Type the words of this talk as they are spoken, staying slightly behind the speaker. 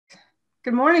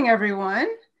Good morning, everyone.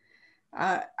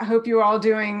 I hope you're all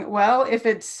doing well. If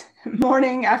it's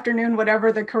morning, afternoon,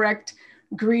 whatever the correct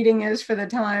greeting is for the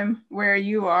time where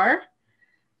you are.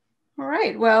 All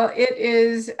right, well, it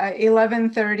is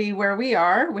 11:30 where we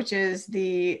are, which is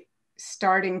the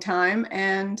starting time.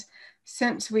 And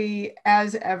since we,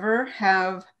 as ever,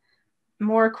 have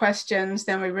more questions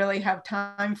than we really have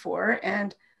time for,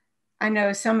 and I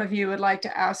know some of you would like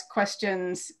to ask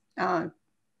questions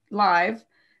live,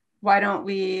 why don't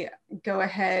we go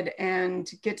ahead and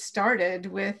get started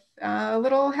with a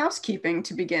little housekeeping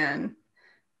to begin.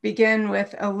 Begin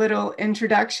with a little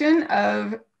introduction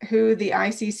of who the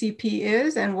ICCP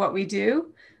is and what we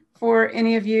do for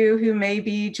any of you who may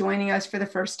be joining us for the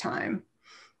first time.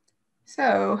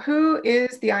 So who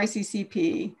is the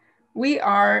ICCP? We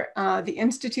are the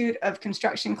Institute of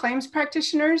Construction Claims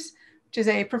Practitioners, which is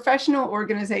a professional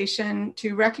organization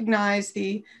to recognize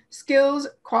the skills,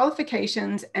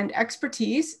 qualifications, and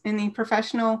expertise in the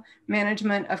professional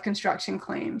management of construction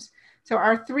claims. So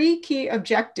our three key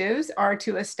objectives are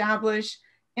to establish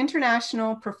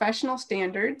international professional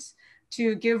standards,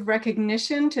 to give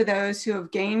recognition to those who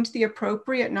have gained the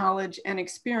appropriate knowledge and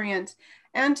experience,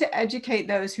 and to educate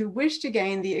those who wish to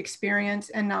gain the experience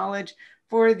and knowledge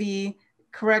for the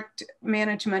correct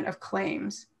management of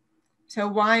claims. So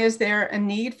why is there a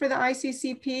need for the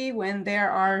ICCP when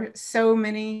there are so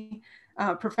many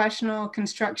professional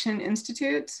construction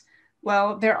institutes?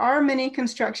 Well, there are many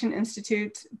construction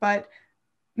institutes, but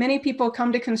many people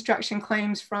come to construction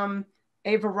claims from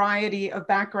a variety of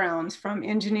backgrounds, from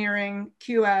engineering,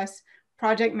 QS,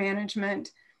 project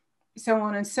management, so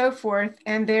on and so forth.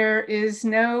 And there is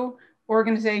no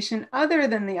organization other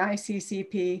than the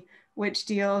ICCP which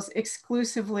deals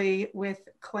exclusively with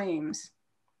claims.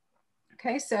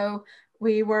 Okay, so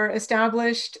we were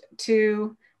established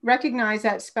to recognize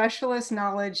that specialist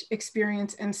knowledge,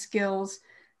 experience, and skills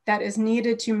that is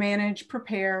needed to manage,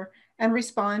 prepare, and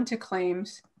respond to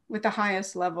claims with the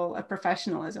highest level of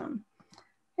professionalism.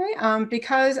 Okay,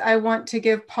 because I want to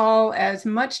give Paul as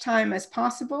much time as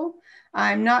possible,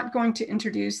 I'm not going to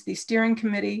introduce the steering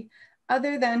committee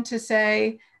other than to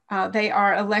say they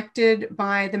are elected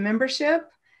by the membership.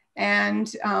 And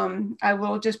I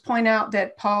will just point out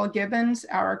that Paul Gibbons,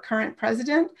 our current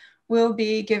president, will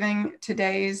be giving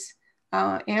today's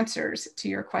answers to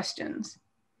your questions.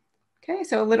 Okay,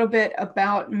 so a little bit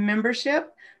about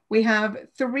membership. We have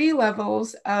 3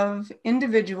 levels of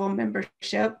individual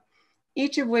membership,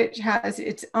 each of which has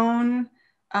its own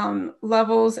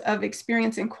levels of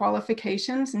experience and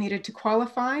qualifications needed to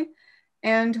qualify.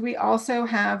 And we also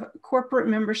have corporate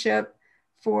membership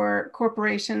for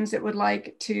corporations that would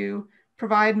like to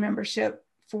provide membership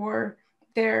for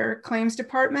their claims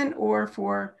department, or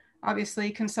for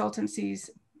obviously consultancies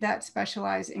that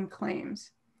specialize in claims.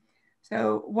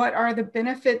 So what are the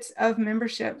benefits of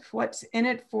membership? What's in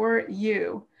it for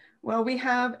you? Well, we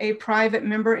have a private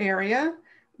member area,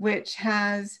 which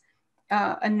has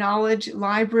a knowledge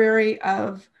library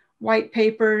of white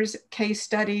papers, case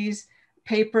studies,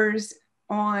 papers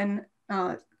on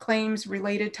claims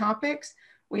related topics.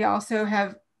 We also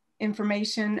have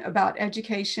information about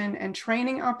education and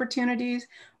training opportunities.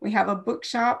 We have a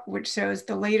bookshop which shows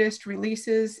the latest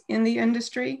releases in the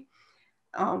industry.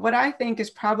 What I think is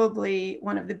probably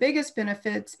one of the biggest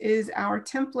benefits is our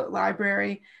template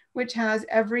library, which has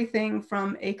everything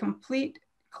from a complete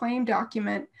claim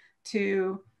document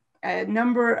to a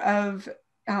number of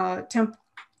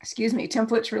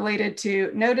templates related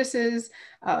to notices,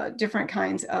 different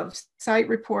kinds of site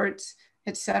reports,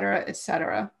 et cetera, et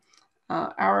cetera.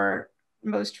 Our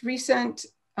most recent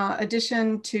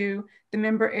addition to the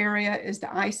member area is the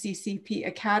ICCP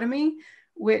Academy,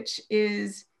 which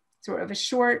is sort of a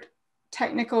short,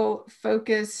 technical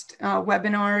focused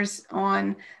webinars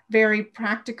on very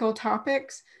practical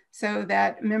topics so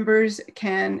that members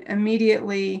can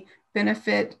immediately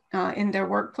benefit in their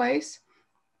workplace.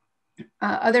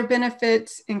 Other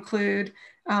benefits include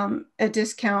a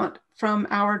discount from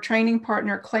our training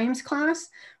partner Claims Class.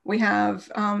 We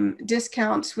have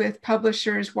discounts with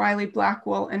publishers Wiley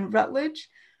Blackwell and Routledge.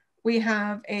 We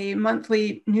have a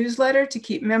monthly newsletter to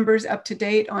keep members up to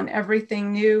date on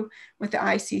everything new with the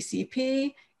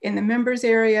ICCP in the members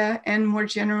area and more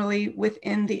generally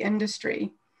within the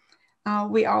industry.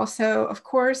 We also, of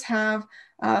course, have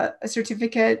a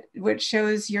certificate which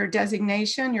shows your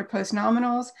designation, your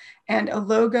postnominals, and a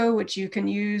logo which you can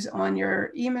use on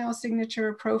your email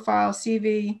signature, profile,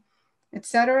 CV,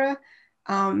 etc.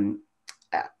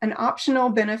 An optional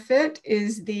benefit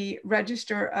is the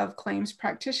Register of Claims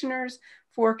Practitioners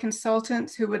for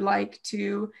consultants who would like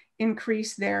to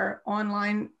increase their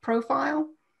online profile.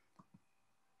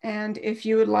 And if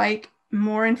you would like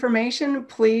more information,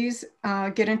 please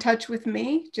get in touch with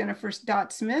me,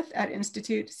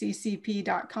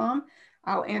 jennifer.smith@instituteccp.com.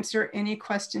 I'll answer any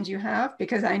questions you have,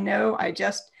 because I know I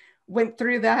just went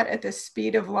through that at the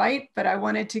speed of light, but I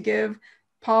wanted to give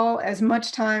Paul as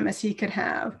much time as he could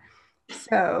have.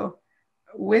 So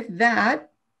with that,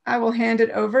 I will hand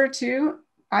it over to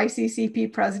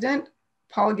ICCP President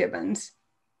Paul Gibbons.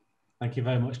 Thank you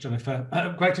very much,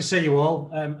 Jennifer. Great to see you all,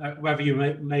 wherever you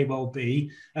may well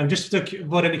be. Just to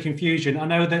avoid any confusion, I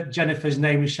know that Jennifer's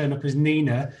name is shown up as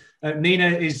Nina. Nina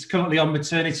is currently on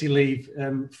maternity leave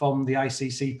from the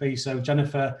ICCP, so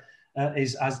Jennifer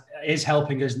is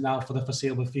helping us now for the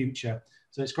foreseeable future.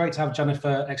 So it's great to have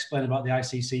Jennifer explain about the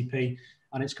ICCP,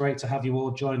 and it's great to have you all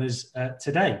join us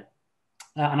today.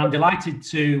 And I'm delighted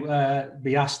to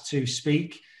be asked to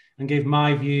speak and give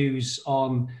my views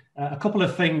on a couple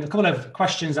of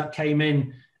questions that came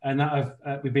in and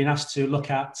that we've been asked to look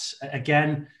at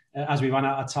again as we ran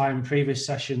out of time in previous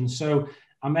sessions. So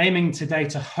I'm aiming today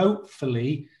to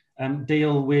hopefully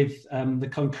deal with the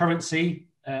concurrency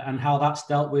and how that's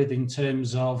dealt with in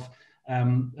terms of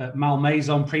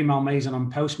Malmaison, pre-Malmaison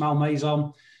and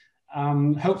post-Malmaison.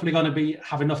 Hopefully going to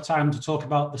have enough time to talk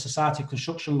about the Society of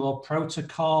Construction Law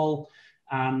Protocol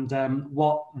and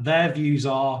what their views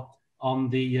are on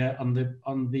the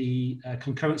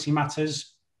concurrency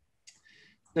matters.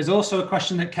 There's also a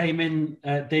question that came in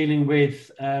dealing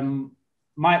with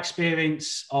my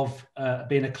experience of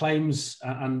being a claims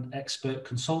and expert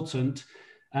consultant,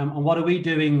 and what are we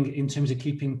doing in terms of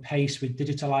keeping pace with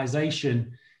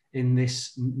digitalisation in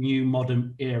this new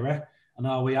modern era, and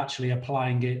are we actually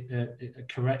applying it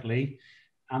correctly?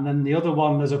 And then the other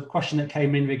one, there's a question that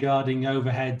came in regarding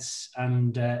overheads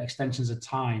and extensions of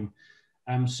time.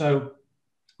 So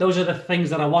those are the things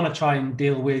that I want to try and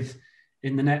deal with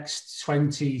in the next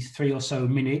 23 or so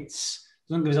minutes.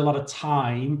 Doesn't give us a lot of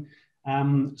time.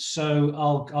 So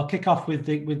I'll kick off with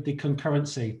the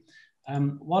concurrency.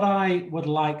 What I would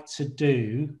like to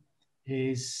do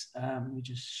is, let me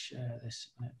just share this.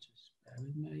 Just bear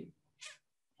with me.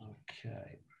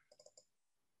 Okay.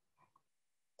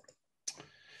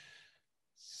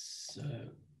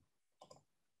 So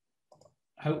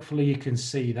hopefully you can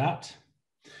see that.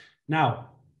 Now,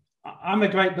 I'm a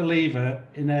great believer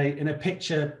in a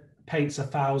picture paints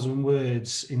 1,000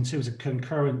 words in terms of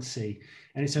concurrency,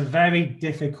 and it's a very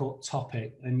difficult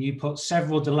topic, and you put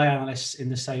several delay analysts in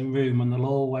the same room and they'll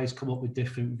always come up with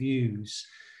different views.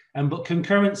 But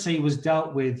concurrency was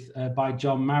dealt with by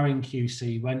John Marin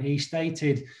QC when he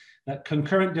stated that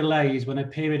concurrent delay is when a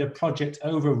period of project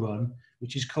overrun,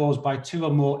 which is caused by two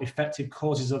or more effective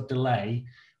causes of delay,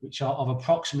 which are of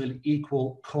approximately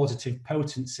equal causative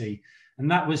potency. And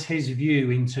that was his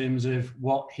view in terms of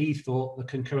what he thought the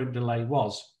concurrent delay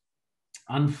was.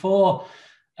 And for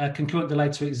a concurrent delay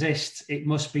to exist, it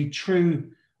must be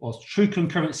true, or true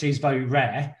concurrency is very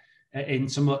rare, in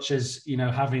so much as, you know,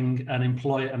 having an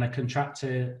employer and a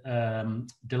contractor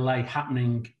delay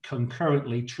happening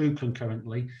concurrently, true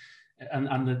concurrently,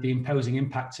 and the imposing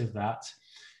impact of that.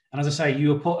 And as I say,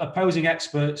 you put opposing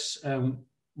experts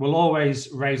will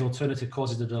always raise alternative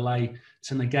causes of delay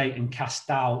to negate and cast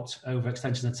doubt over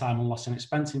extension of time and loss and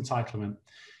expense entitlement.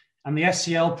 And the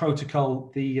SCL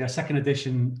protocol, the second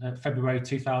edition, February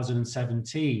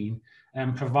 2017,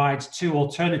 provides two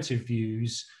alternative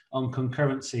views on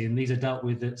concurrency, and these are dealt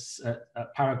with at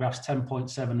paragraphs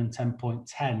 10.7 and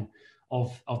 10.10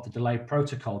 of the delay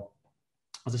protocol.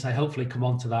 As I say, hopefully come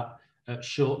on to that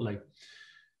shortly.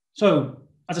 So,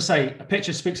 as I say, a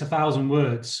picture speaks 1,000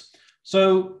 words.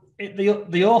 So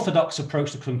the orthodox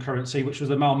approach to concurrency, which was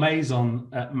the Malmaison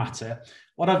matter,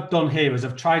 what I've done here is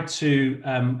I've tried to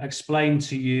explain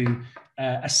to you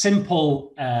a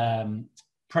simple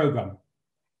program.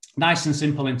 Nice and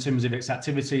simple in terms of its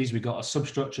activities. We've got a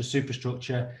substructure,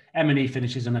 superstructure, M&E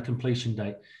finishes, and a completion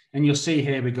date. And you'll see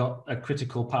here we've got a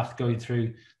critical path going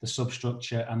through the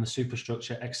substructure and the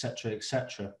superstructure, etc.,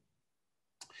 etc.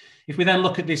 If we then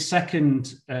look at this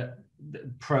second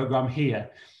program here,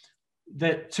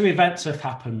 the two events have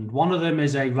happened. One of them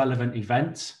is a relevant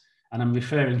event, and I'm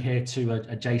referring here to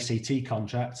a JCT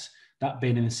contract, that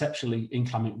being an exceptionally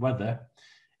inclement weather.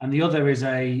 And the other is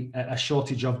a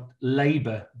shortage of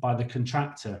labour by the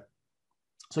contractor.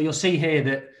 So you'll see here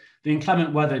that the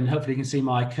inclement weather, and hopefully you can see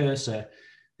my cursor,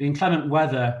 the inclement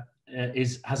weather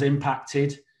has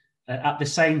impacted at the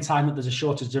same time that there's a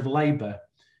shortage of labour.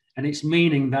 And it's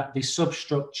meaning that the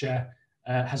substructure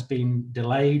has been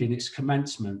delayed in its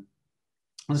commencement.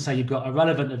 As I say, you've got a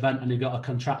relevant event and you've got a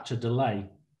contractor delay.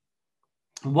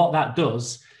 And what that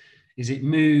does is it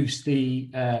moves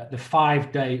there's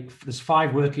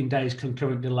 5 working days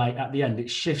concurrent delay at the end. It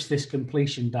shifts this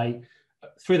completion date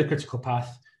through the critical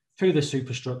path, through the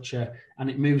superstructure, and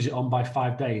it moves it on by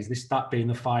 5 days. That being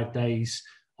the 5 days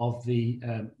of the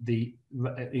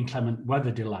inclement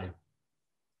weather delay.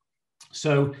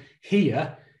 So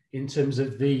here, in terms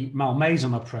of the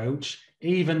Malmaison approach,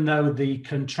 even though the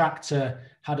contractor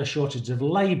had a shortage of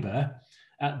labour,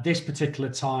 at this particular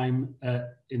time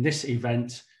in this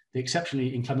event, the exceptionally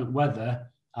inclement weather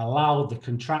allowed the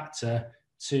contractor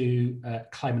to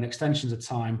claim an extension of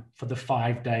time for the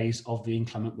 5 days of the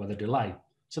inclement weather delay.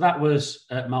 So that was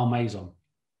Malmaison.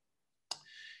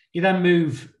 You then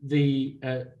move the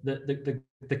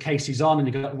cases on, and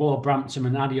you've got Royal Brampton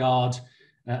and Adyard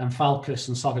and Falcus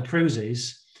and Saga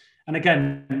Cruises. And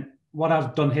again, what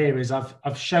I've done here is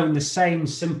I've shown the same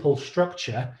simple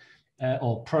structure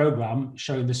or program,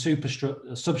 showing the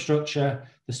substructure,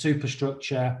 the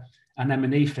superstructure, and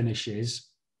M&E finishes.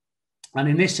 And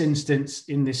in this instance,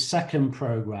 in this second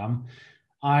program,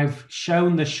 I've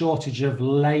shown the shortage of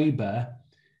labour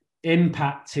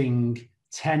impacting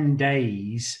 10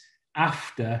 days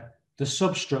after the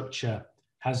substructure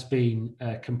has been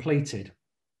completed.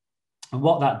 And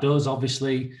what that does,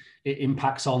 obviously, it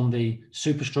impacts on the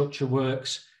superstructure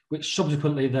works, which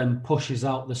subsequently then pushes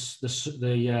out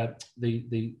the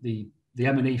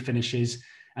M&E finishes.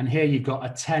 And here you've got a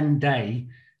 10-day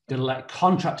delay,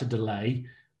 contractor delay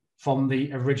from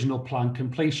the original plan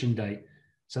completion date.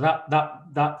 So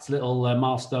that little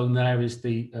milestone there is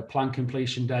the plan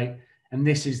completion date, and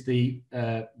this is the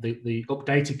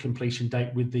updated completion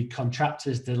date with the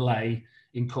contractor's delay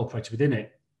incorporated within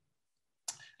it.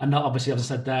 And that, obviously, as I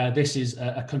said there, this is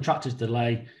a contractor's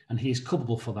delay, and he is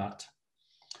culpable for that.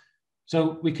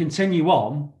 So we continue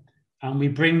on, and we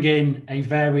bring in a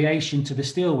variation to the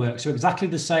steelwork. So exactly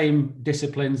the same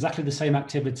discipline, exactly the same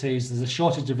activities. There's a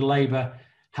shortage of labour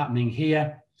happening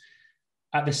here.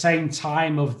 At the same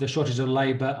time of the shortage of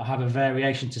labour, I have a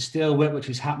variation to steelwork, which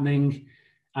is happening.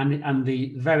 And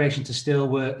the variation to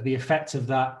steelwork, the effect of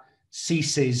that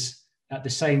ceases at the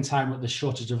same time that the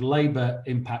shortage of labour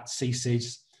impact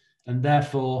ceases. And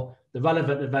therefore, the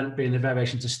relevant event being the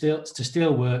variation to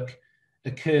steelwork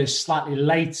occurs slightly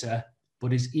later,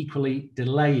 but is equally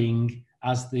delaying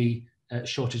as the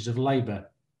shortage of labour.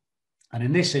 And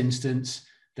in this instance,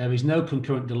 there is no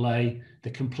concurrent delay. The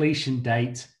completion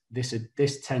date,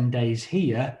 this 10 days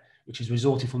here, which is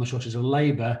resulting from the shortage of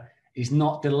labour, is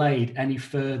not delayed any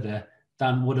further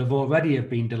than would have already have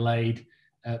been delayed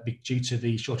due to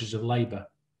the shortage of labour.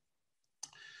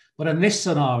 But in this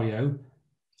scenario,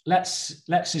 let's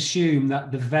assume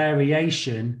that the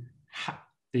variation,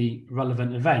 the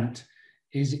relevant event,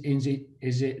 is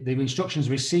the instructions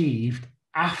received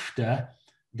after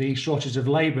the shortage of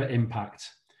labour impact.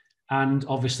 And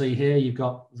obviously here you've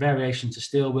got variation to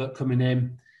steelwork coming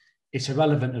in. It's a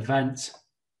relevant event.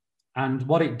 And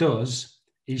what it does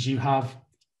is you have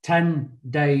 10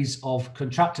 days of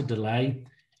contractor delay,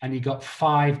 and you've got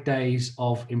 5 days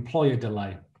of employer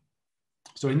delay.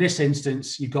 So in this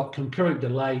instance, you've got concurrent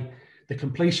delay. The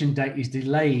completion date is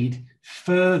delayed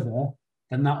further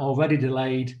than that already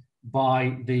delayed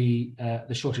by the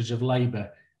shortage of labour.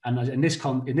 And in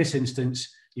this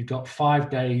instance, you've got 5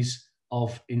 days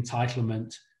of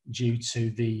entitlement due to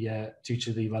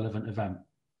the relevant event.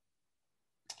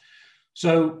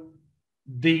 So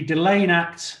the Delaying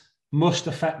Act must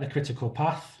affect the critical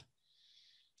path.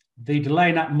 The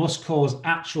Delaying Act must cause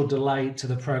actual delay to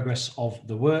the progress of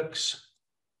the works.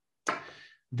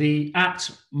 The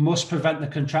Act must prevent the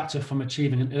contractor from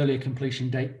achieving an earlier completion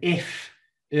date if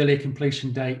earlier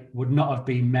completion date would not have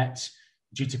been met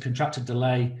due to contractor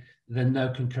delay, then no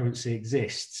concurrency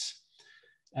exists.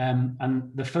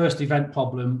 And the first event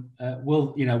problem,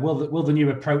 will the new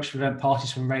approach prevent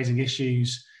parties from raising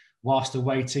issues whilst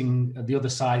awaiting the other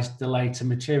side's delay to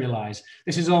materialise?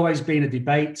 This has always been a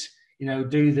debate.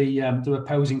 Do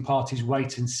opposing parties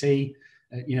wait and see?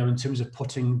 In terms of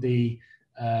putting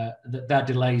their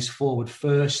delays forward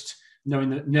first,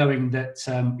 knowing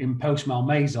that in post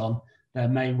Malmaison there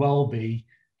may well be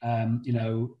an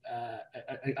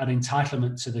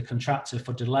entitlement to the contractor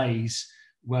for delays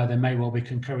where there may well be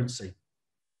concurrency.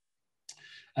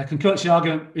 A concurrency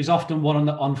argument is often one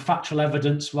on factual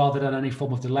evidence rather than any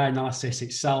form of delay analysis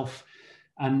itself.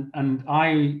 And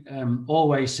I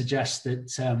always suggest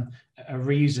that a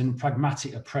reasoned,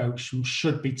 pragmatic approach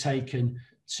should be taken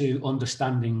to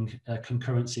understanding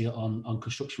concurrency on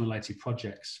construction-related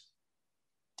projects.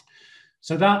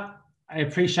 So that, I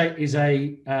appreciate, is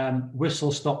a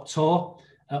whistle-stop tour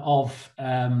of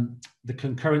the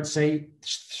concurrency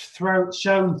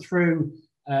shown through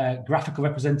graphical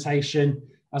representation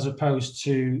as opposed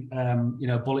to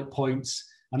bullet points,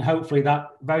 and hopefully that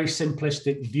very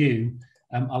simplistic view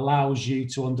allows you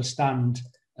to understand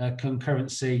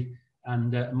concurrency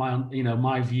and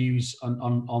my views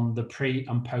on the pre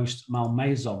and post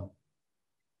Malmaison.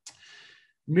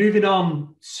 Moving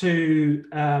on to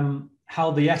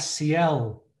how the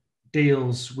SCL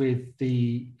deals with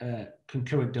the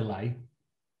concurrent delay.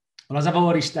 Well, as I've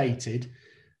already stated,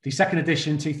 the second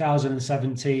edition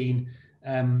 2017,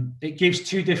 it gives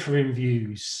two differing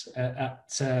views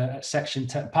at section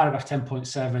 10, paragraph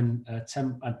 10.7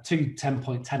 to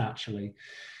 10.10 actually.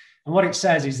 And what it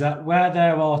says is that where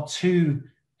there are two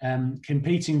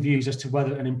competing views as to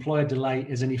whether an employer delay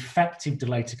is an effective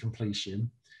delay to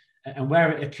completion, and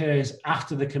where it occurs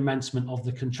after the commencement of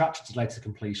the contractor delay to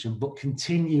completion, but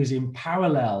continues in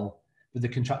parallel with the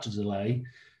contractor delay,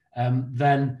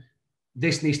 then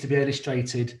this needs to be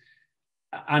illustrated.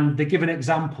 And they give an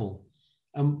example.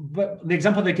 But the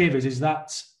example they give is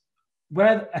that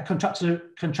where a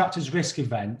contractor's risk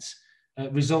event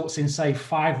results in, say,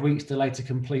 5 weeks delay to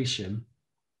completion,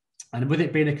 and with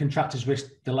it being a contractor's risk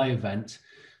delay event,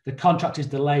 the contract is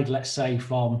delayed, let's say,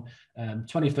 from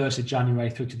 21st of January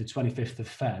through to the 25th of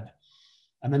Feb.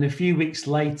 And then a few weeks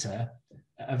later,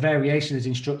 a variation is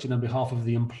instructed on behalf of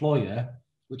the employer,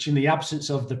 which in the absence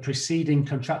of the preceding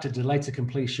contractor delay to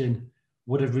completion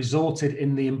would have resulted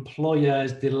in the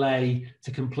employer's delay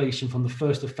to completion from the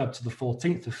 1st of Feb to the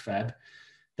 14th of Feb.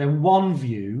 Then one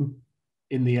view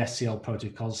in the SCL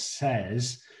protocol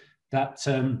says that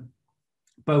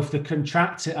both the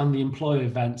contractor and the employer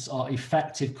events are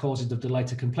effective causes of delay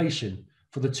to completion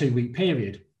for the 2-week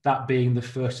period, that being the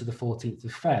 1st to the 14th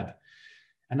of Feb.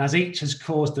 And as each has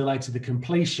caused delay to the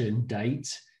completion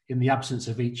date in the absence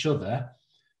of each other,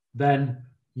 then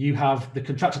you have the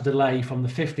contractor delay from the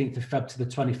 15th of Feb to the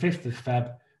 25th of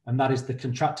Feb, and that is the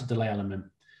contractor delay element.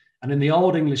 And in the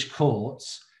Old English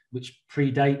courts, which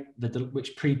predate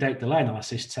delay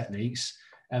analysis techniques,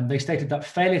 they stated that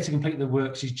failure to complete the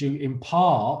works is due in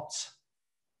part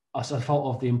as a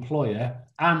fault of the employer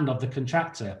and of the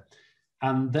contractor,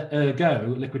 and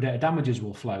ergo liquidated damages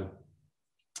will flow.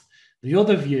 The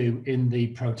other view in the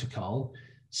protocol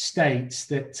states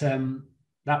that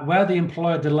that where the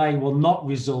employer delay will not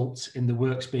result in the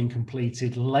works being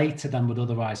completed later than would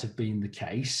otherwise have been the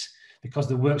case, because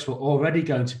the works were already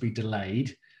going to be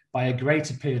delayed by a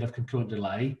greater period of concurrent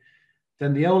delay,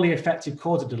 then the only effective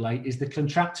cause of delay is the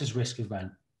contractor's risk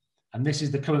event. And this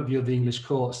is the current view of the English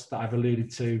courts that I've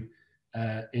alluded to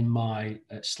in my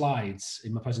slides,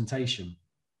 in my presentation.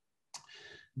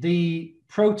 The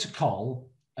protocol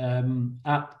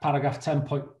at paragraph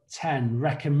 10.10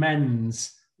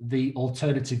 recommends the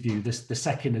alternative view, the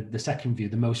second view,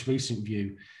 the most recent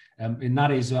view, and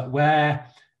that is that where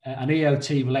an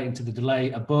EOT relating to the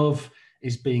delay above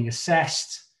is being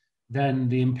assessed, then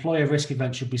the employer risk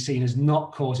event should be seen as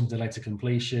not causing delay to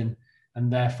completion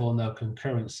and therefore no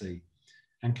concurrency.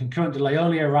 And concurrent delay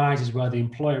only arises where the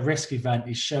employer risk event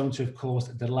is shown to have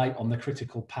caused a delay on the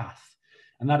critical path.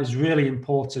 And that is really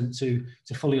important to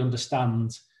fully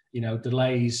understand,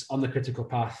 delays on the critical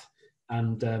path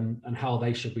and how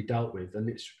they should be dealt with.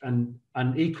 And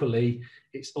equally,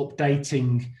 it's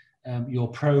updating your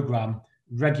program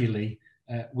regularly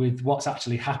with what's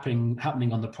actually happening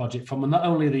on the project from not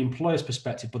only the employer's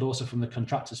perspective, but also from the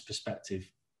contractor's perspective.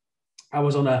 I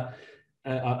was on a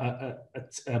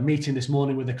meeting this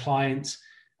morning with a client,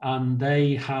 and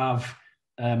they have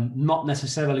not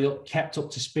necessarily kept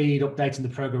up to speed, updating the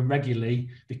program regularly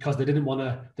because they didn't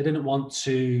want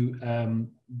to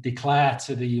declare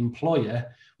to the employer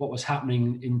what was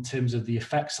happening in terms of the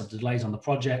effects of delays on the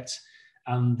project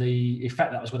and the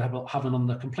effect that was going to have on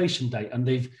the completion date.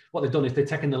 And what they've done is they've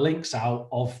taken the links out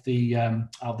of the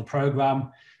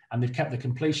program, and they've kept the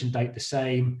completion date the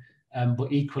same,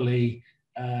 but equally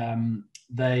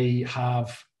they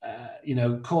have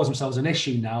caused themselves an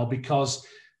issue now because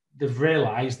they've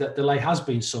realised that delay has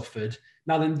been suffered.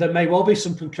 Now, then there may well be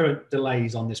some concurrent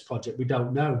delays on this project. We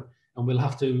don't know, and we'll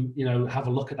have to have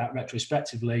a look at that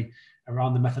retrospectively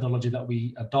around the methodology that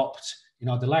we adopt in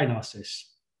our delay analysis.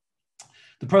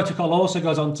 The protocol also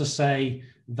goes on to say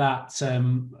that,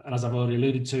 and as I've already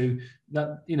alluded to,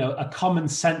 that a common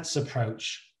sense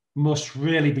approach must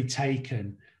really be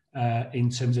taken in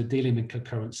terms of dealing with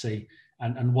concurrency,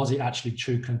 and was it actually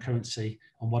true concurrency,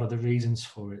 and what are the reasons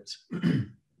for it.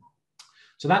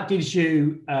 So that gives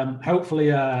you hopefully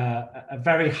a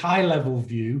very high level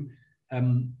view.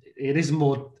 It is a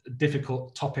more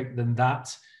difficult topic than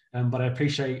that. But I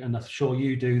appreciate, and I'm sure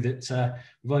you do, that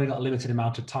we've only got a limited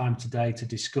amount of time today to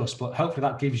discuss. But hopefully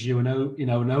that gives you an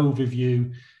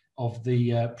overview of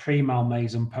the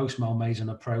pre-Malmaison, post-Malmaison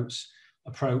approach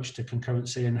to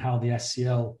concurrency and how the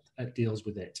SCL deals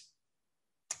with it.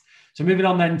 So moving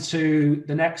on then to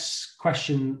the next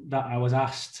question that I was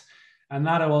asked, and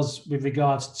that was with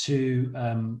regards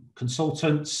to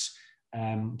consultants,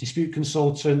 dispute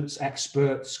consultants,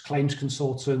 experts, claims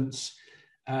consultants.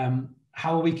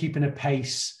 How are we keeping a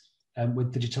pace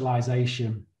with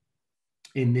digitalisation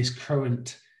in this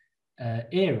current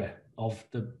era of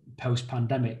the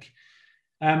post-pandemic?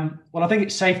 Well, I think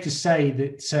it's safe to say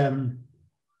that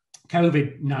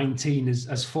COVID-19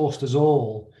 has forced us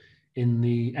all in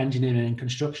the engineering and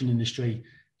construction industry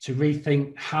to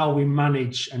rethink how we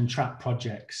manage and track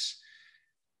projects.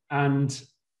 And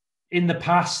in the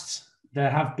past, there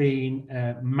have been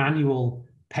manual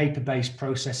paper-based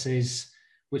processes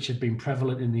which have been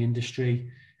prevalent in the industry.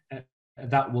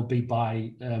 That will be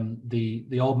by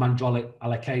the old hydraulic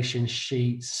allocation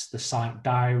sheets, the site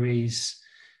diaries,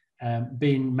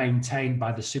 being maintained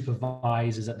by the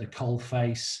supervisors at the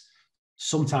coalface,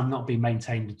 sometimes not being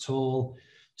maintained at all.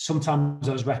 Sometimes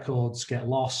those records get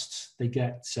lost, they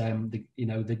get,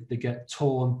 they get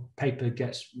torn, paper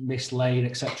gets mislaid,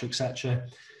 etc., etc.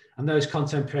 And those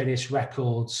contemporaneous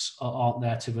records aren't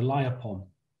there to rely upon.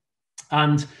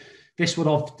 And this would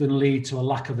often lead to a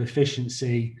lack of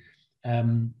efficiency,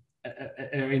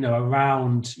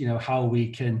 around, how we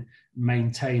can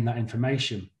maintain that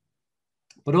information.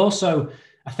 But also,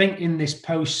 I think in this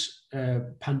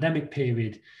post-pandemic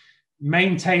period,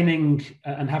 maintaining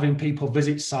and having people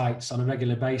visit sites on a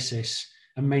regular basis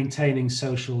and maintaining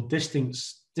social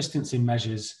distancing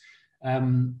measures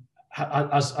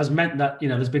has meant that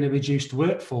there's been a reduced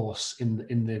workforce in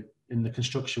the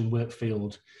construction work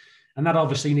field, and that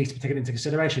obviously needs to be taken into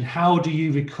consideration. How do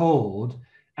you record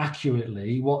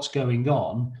accurately what's going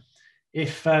on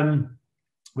if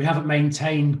we haven't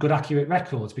maintained good, accurate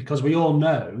records? Because we all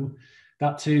know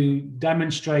that to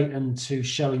demonstrate and to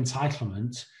show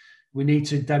entitlement, we need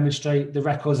to demonstrate the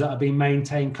records that are being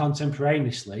maintained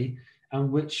contemporaneously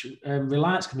and which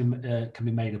reliance can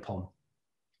be made upon.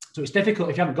 So it's difficult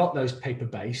if you haven't got those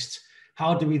paper-based.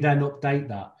 How do we then update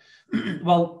that?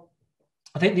 Well,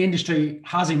 I think the industry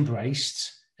has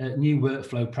embraced new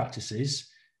workflow practices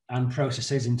and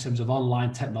processes in terms of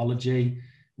online technology.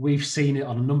 We've seen it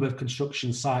on a number of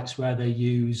construction sites where they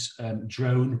use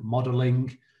drone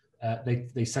modelling.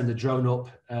 They send a drone up,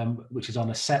 which is on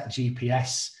a set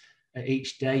GPS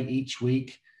each day, each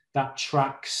week, that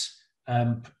tracks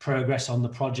progress on the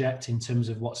project in terms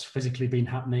of what's physically been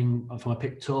happening from a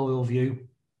pictorial view.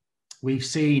 We've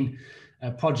seen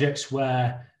projects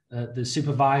where the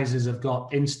supervisors have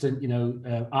got instant,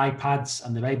 iPads,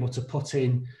 and they're able to put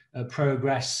in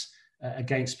progress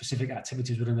against specific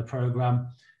activities within the program.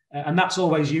 And that's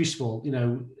always useful.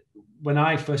 When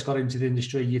I first got into the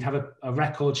industry, you'd have a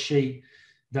record sheet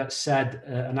that said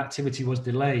an activity was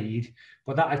delayed,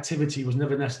 but that activity was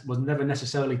never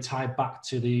necessarily tied back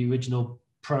to the original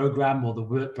program or the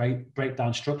work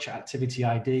breakdown structure, activity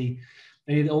ID.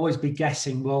 And you'd always be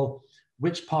guessing, well,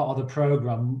 which part of the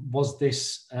program was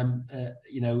this,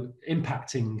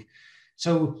 impacting?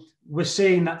 So we're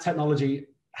seeing that technology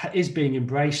is being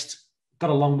embraced. Got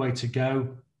a long way to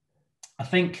go. I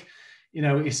think it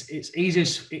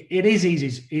is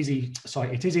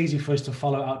easy for us to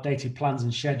follow outdated plans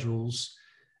and schedules,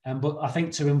 but I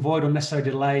think to avoid unnecessary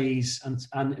delays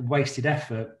and wasted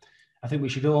effort, I think we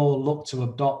should all look to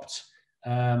adopt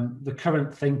the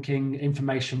current thinking,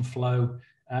 information flow,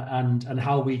 and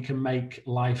how we can make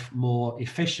life more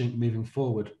efficient moving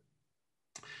forward.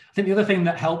 I think the other thing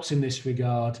that helps in this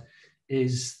regard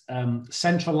is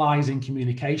centralizing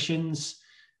communications.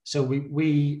 So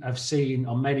we have seen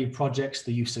on many projects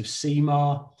the use of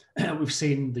CMAR. We've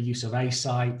seen the use of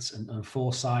A-Site and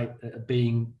Foresight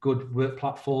being good work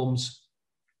platforms.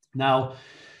 Now,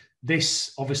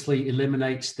 this obviously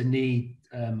eliminates the need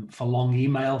for long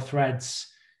email threads,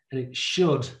 and it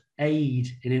should aid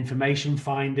in information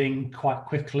finding quite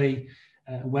quickly,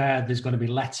 where there's going to be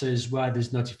letters, where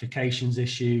there's notifications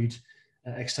issued,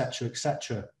 etc.,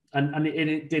 etc. And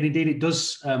it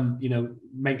does,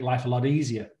 make life a lot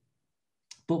easier.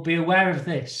 But be aware of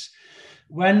this: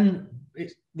 when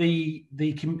the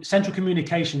central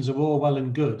communications are all well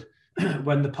and good,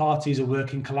 when the parties are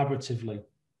working collaboratively,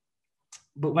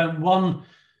 but when one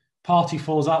party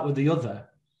falls out with the other,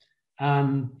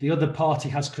 and the other party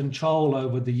has control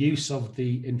over the use of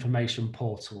the information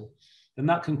portal, then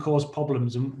that can cause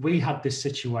problems. And we had this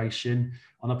situation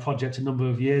on a project a number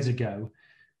of years ago,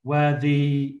 where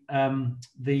we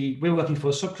were working for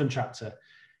a subcontractor,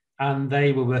 and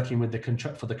they were working with the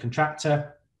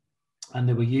contractor, and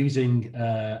they were using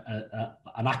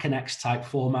an accompanies type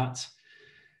format,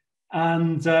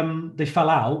 and they fell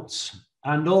out,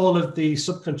 and all of the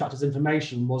subcontractor's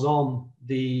information was on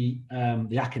the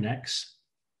accompanies,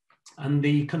 and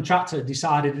the contractor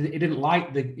decided he didn't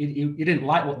like he didn't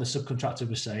like what the subcontractor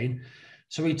was saying,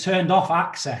 so he turned off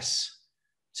access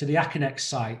to the Accompanies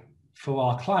site for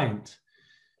our client.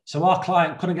 So our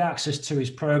client couldn't get access to his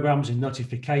programs, his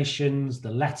notifications,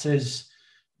 the letters.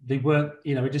 They weren't,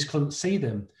 we just couldn't see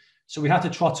them. So we had to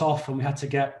trot off, and we had to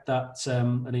get that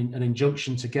an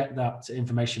injunction to get that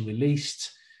information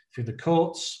released through the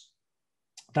courts.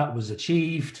 That was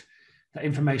achieved. That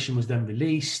information was then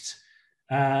released.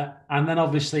 And then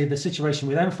obviously the situation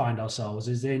we then find ourselves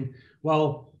is in,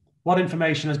 well, what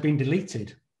information has been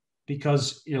deleted?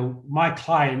 Because my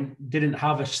client didn't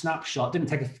have a snapshot, didn't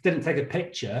take a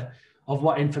picture of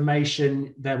what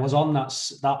information there was on that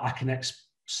Accompanies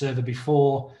server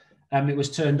before it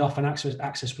was turned off and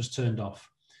access was turned off.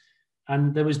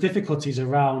 And there was difficulties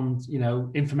around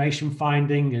information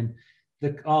finding, and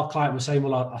our client was saying,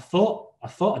 well, I thought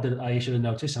I issued a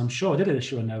notice. I'm sure I did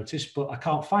issue a notice, but I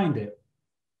can't find it.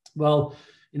 Well,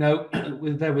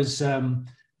 there was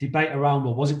debate around,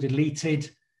 well, was it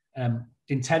deleted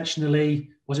intentionally?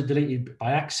 Was it deleted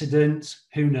by accident?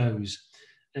 Who knows?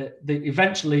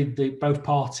 Eventually, both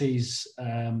parties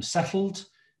settled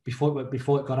before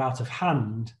it got out of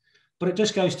hand. But it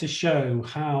just goes to show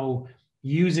how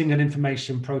using an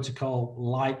information protocol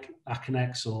like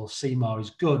Accompanies or CMAR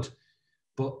is good,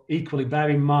 but equally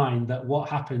bear in mind that what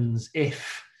happens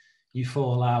if you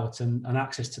fall out and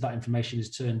access to that information is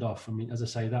turned off. I mean, as I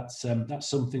say, that's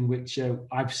something which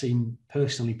I've seen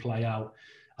personally play out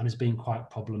and has been quite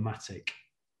problematic.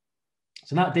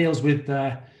 So that deals with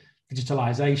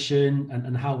digitalisation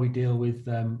and how we deal with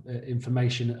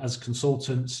information as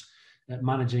consultants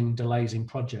managing delays in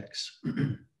projects.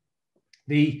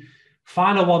 The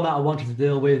final one that I wanted to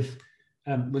deal with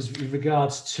was with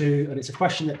regards to, and it's a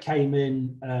question that came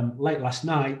in late last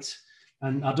night,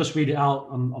 and I'll just read it out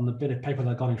on the bit of paper that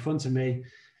I got in front of me.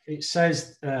 It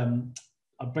says,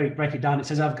 I'll break it down. It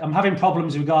says, I'm having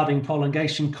problems regarding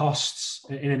prolongation costs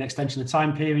in an extension of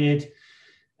time period.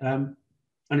 And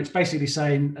it's basically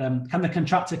saying, can the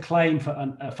contractor claim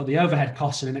for the overhead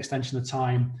costs in an extension of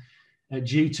time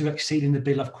due to exceeding the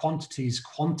bill of quantities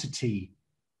quantity?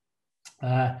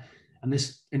 And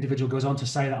this individual goes on to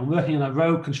say that I'm working on a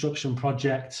road construction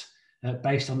project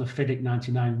based on the FIDIC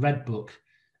 99 Red Book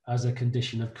as a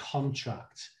condition of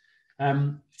contract.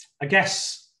 I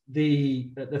guess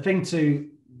the thing to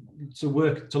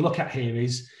look at here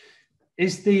is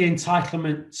the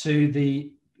entitlement to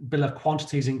the bill of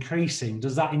quantities increasing?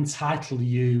 Does that entitle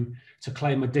you to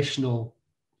claim additional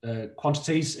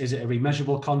quantities? Is it a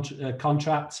remeasurable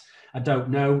contract? I don't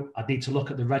know. I'd need to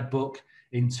look at the Red Book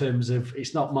in terms of,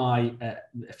 it's not my,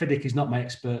 FIDIC is not my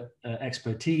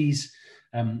expertise,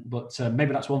 but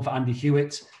maybe that's one for Andy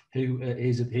Hewitt,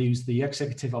 who's the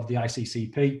executive of the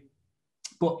ICCP.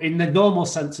 But in the normal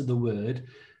sense of the word,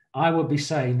 I would be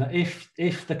saying that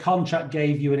if the contract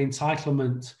gave you an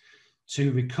entitlement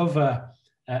to recover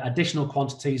additional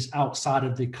quantities outside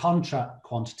of the contract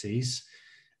quantities,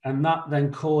 and that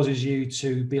then causes you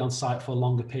to be on site for a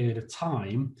longer period of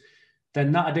time,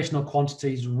 then that additional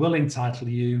quantities will entitle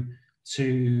you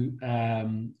to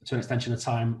an extension of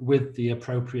time with the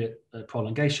appropriate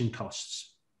prolongation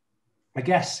costs. I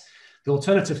guess the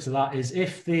alternative to that is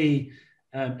if the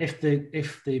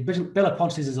bill of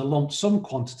quantities is a lump sum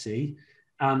quantity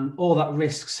and all that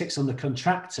risk sits on the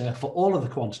contractor for all of the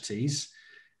quantities,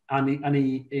 and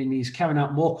he's carrying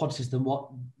out more quantities than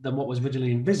what was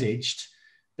originally envisaged,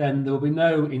 then there will be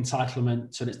no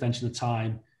entitlement to an extension of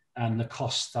time and the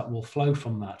costs that will flow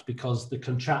from that, because the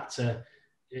contractor,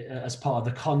 as part of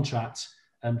the contract,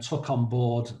 took on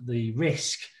board the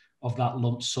risk of that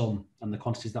lump sum and the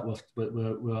quantities that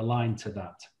were aligned to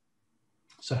that.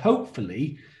 So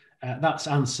hopefully that's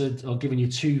answered or given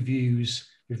you two views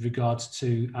with regards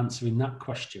to answering that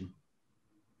question.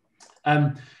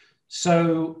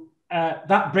 So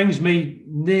that brings me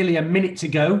nearly a minute to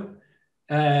go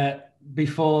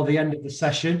before the end of the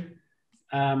session.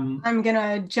 I'm going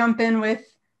to jump in with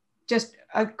just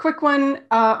a quick one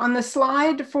on the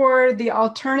slide for the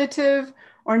alternative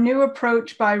or new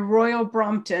approach by Royal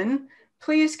Brompton.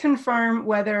 Please confirm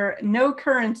whether no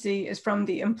currency is from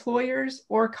the employer's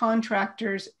or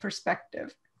contractor's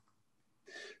perspective.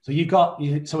 So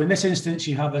so in this instance,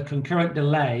 you have a concurrent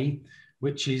delay,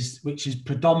 which is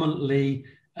predominantly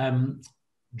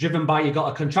driven by, you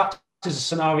got a contractor's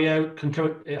scenario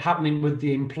concurrent happening with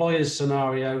the employer's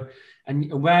scenario,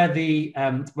 and where the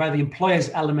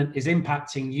employer's element is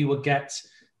impacting, you will get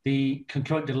the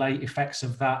concurrent delay effects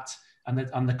of that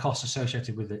and the costs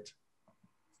associated with it.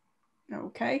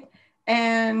 Okay,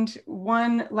 and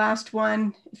one last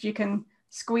one, if you can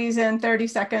squeeze in 30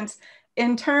 seconds.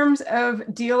 in terms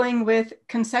of dealing with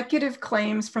consecutive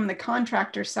claims from the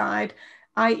contractor side,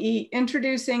 i.e.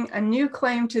 introducing a new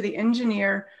claim to the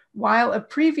engineer while a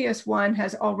previous one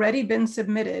has already been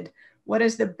submitted, what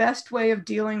is the best way of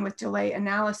dealing with delay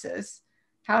analysis?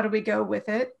 How do we go with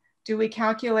it? Do we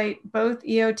calculate both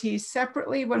EOTs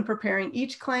separately when preparing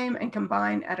each claim and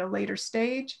combine at a later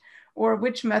stage? Or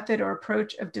which method or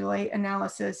approach of delay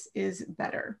analysis is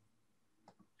better?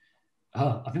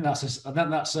 Oh, I think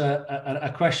that's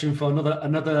a question for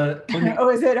another clinic. Oh,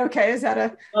 is it? Okay, is that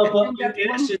a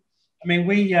in essence, I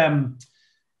mean,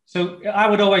 so I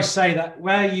would always say that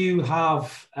where you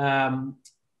have a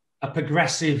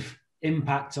progressive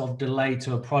impact of delay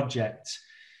to a project,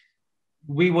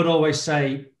 we would always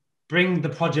say, bring the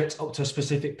project up to a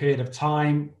specific period of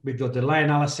time with your delay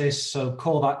analysis. So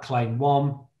call that claim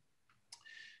 1.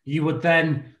 You would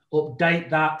then update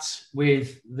that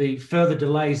with the further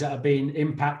delays that have been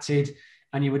impacted,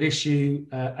 and you would issue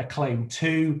a claim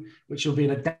 2, which will be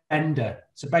an addenda.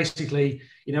 So basically,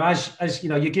 as you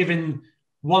know, you're giving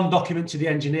one document to the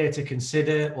engineer to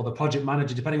consider, or the project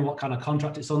manager, depending on what kind of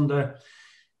contract it's under.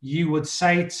 You would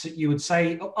say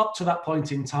up to that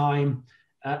point in time,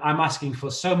 I'm asking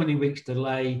for so many weeks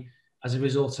delay as a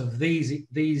result of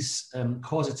these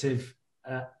causative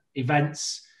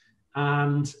events.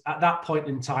 And at that point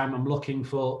in time, I'm looking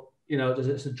for,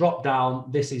 there's a drop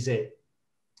down, this is it.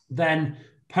 Then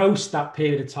post that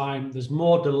period of time, there's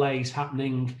more delays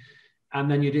happening,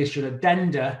 and then you'd issue an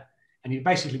addenda, and you'd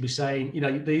basically be saying,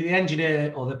 the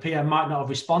engineer or the PM might not have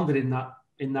responded in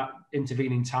that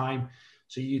intervening time.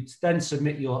 So you'd then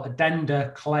submit your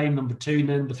addenda, claim number 2,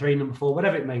 number 3, number 4,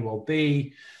 whatever it may well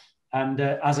be, and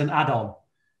as an add-on.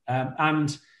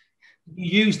 And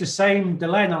you use the same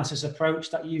delay analysis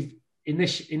approach that you've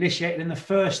initiated in the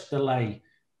first delay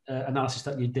analysis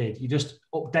that you did. You just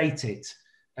update it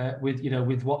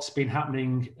with what's been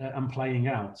happening and playing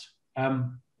out.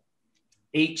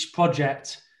 Each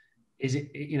project has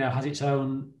its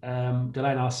own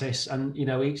delay analysis, and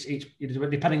each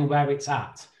depending on where it's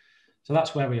at. So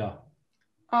that's where we are.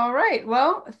 All right.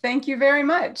 Well, thank you very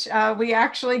much. We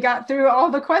actually got through all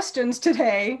the questions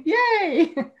today.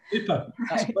 Yay! Super.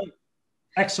 That's great.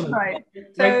 Excellent. Right.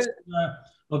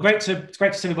 Great to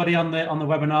see everybody on the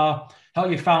webinar.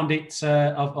 Hope you found it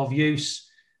of use.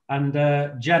 And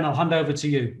Jen, I'll hand over to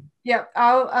you. Yep,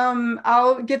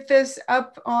 I'll get this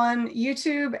up on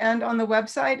YouTube and on the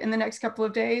website in the next couple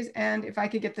of days. And if I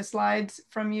could get the slides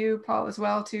from you, Paul, as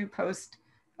well, to post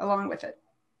along with it.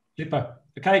 Super.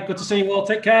 Okay, good to see you all.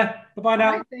 Take care. Bye-bye now.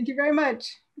 All right, thank you very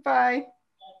much. Bye.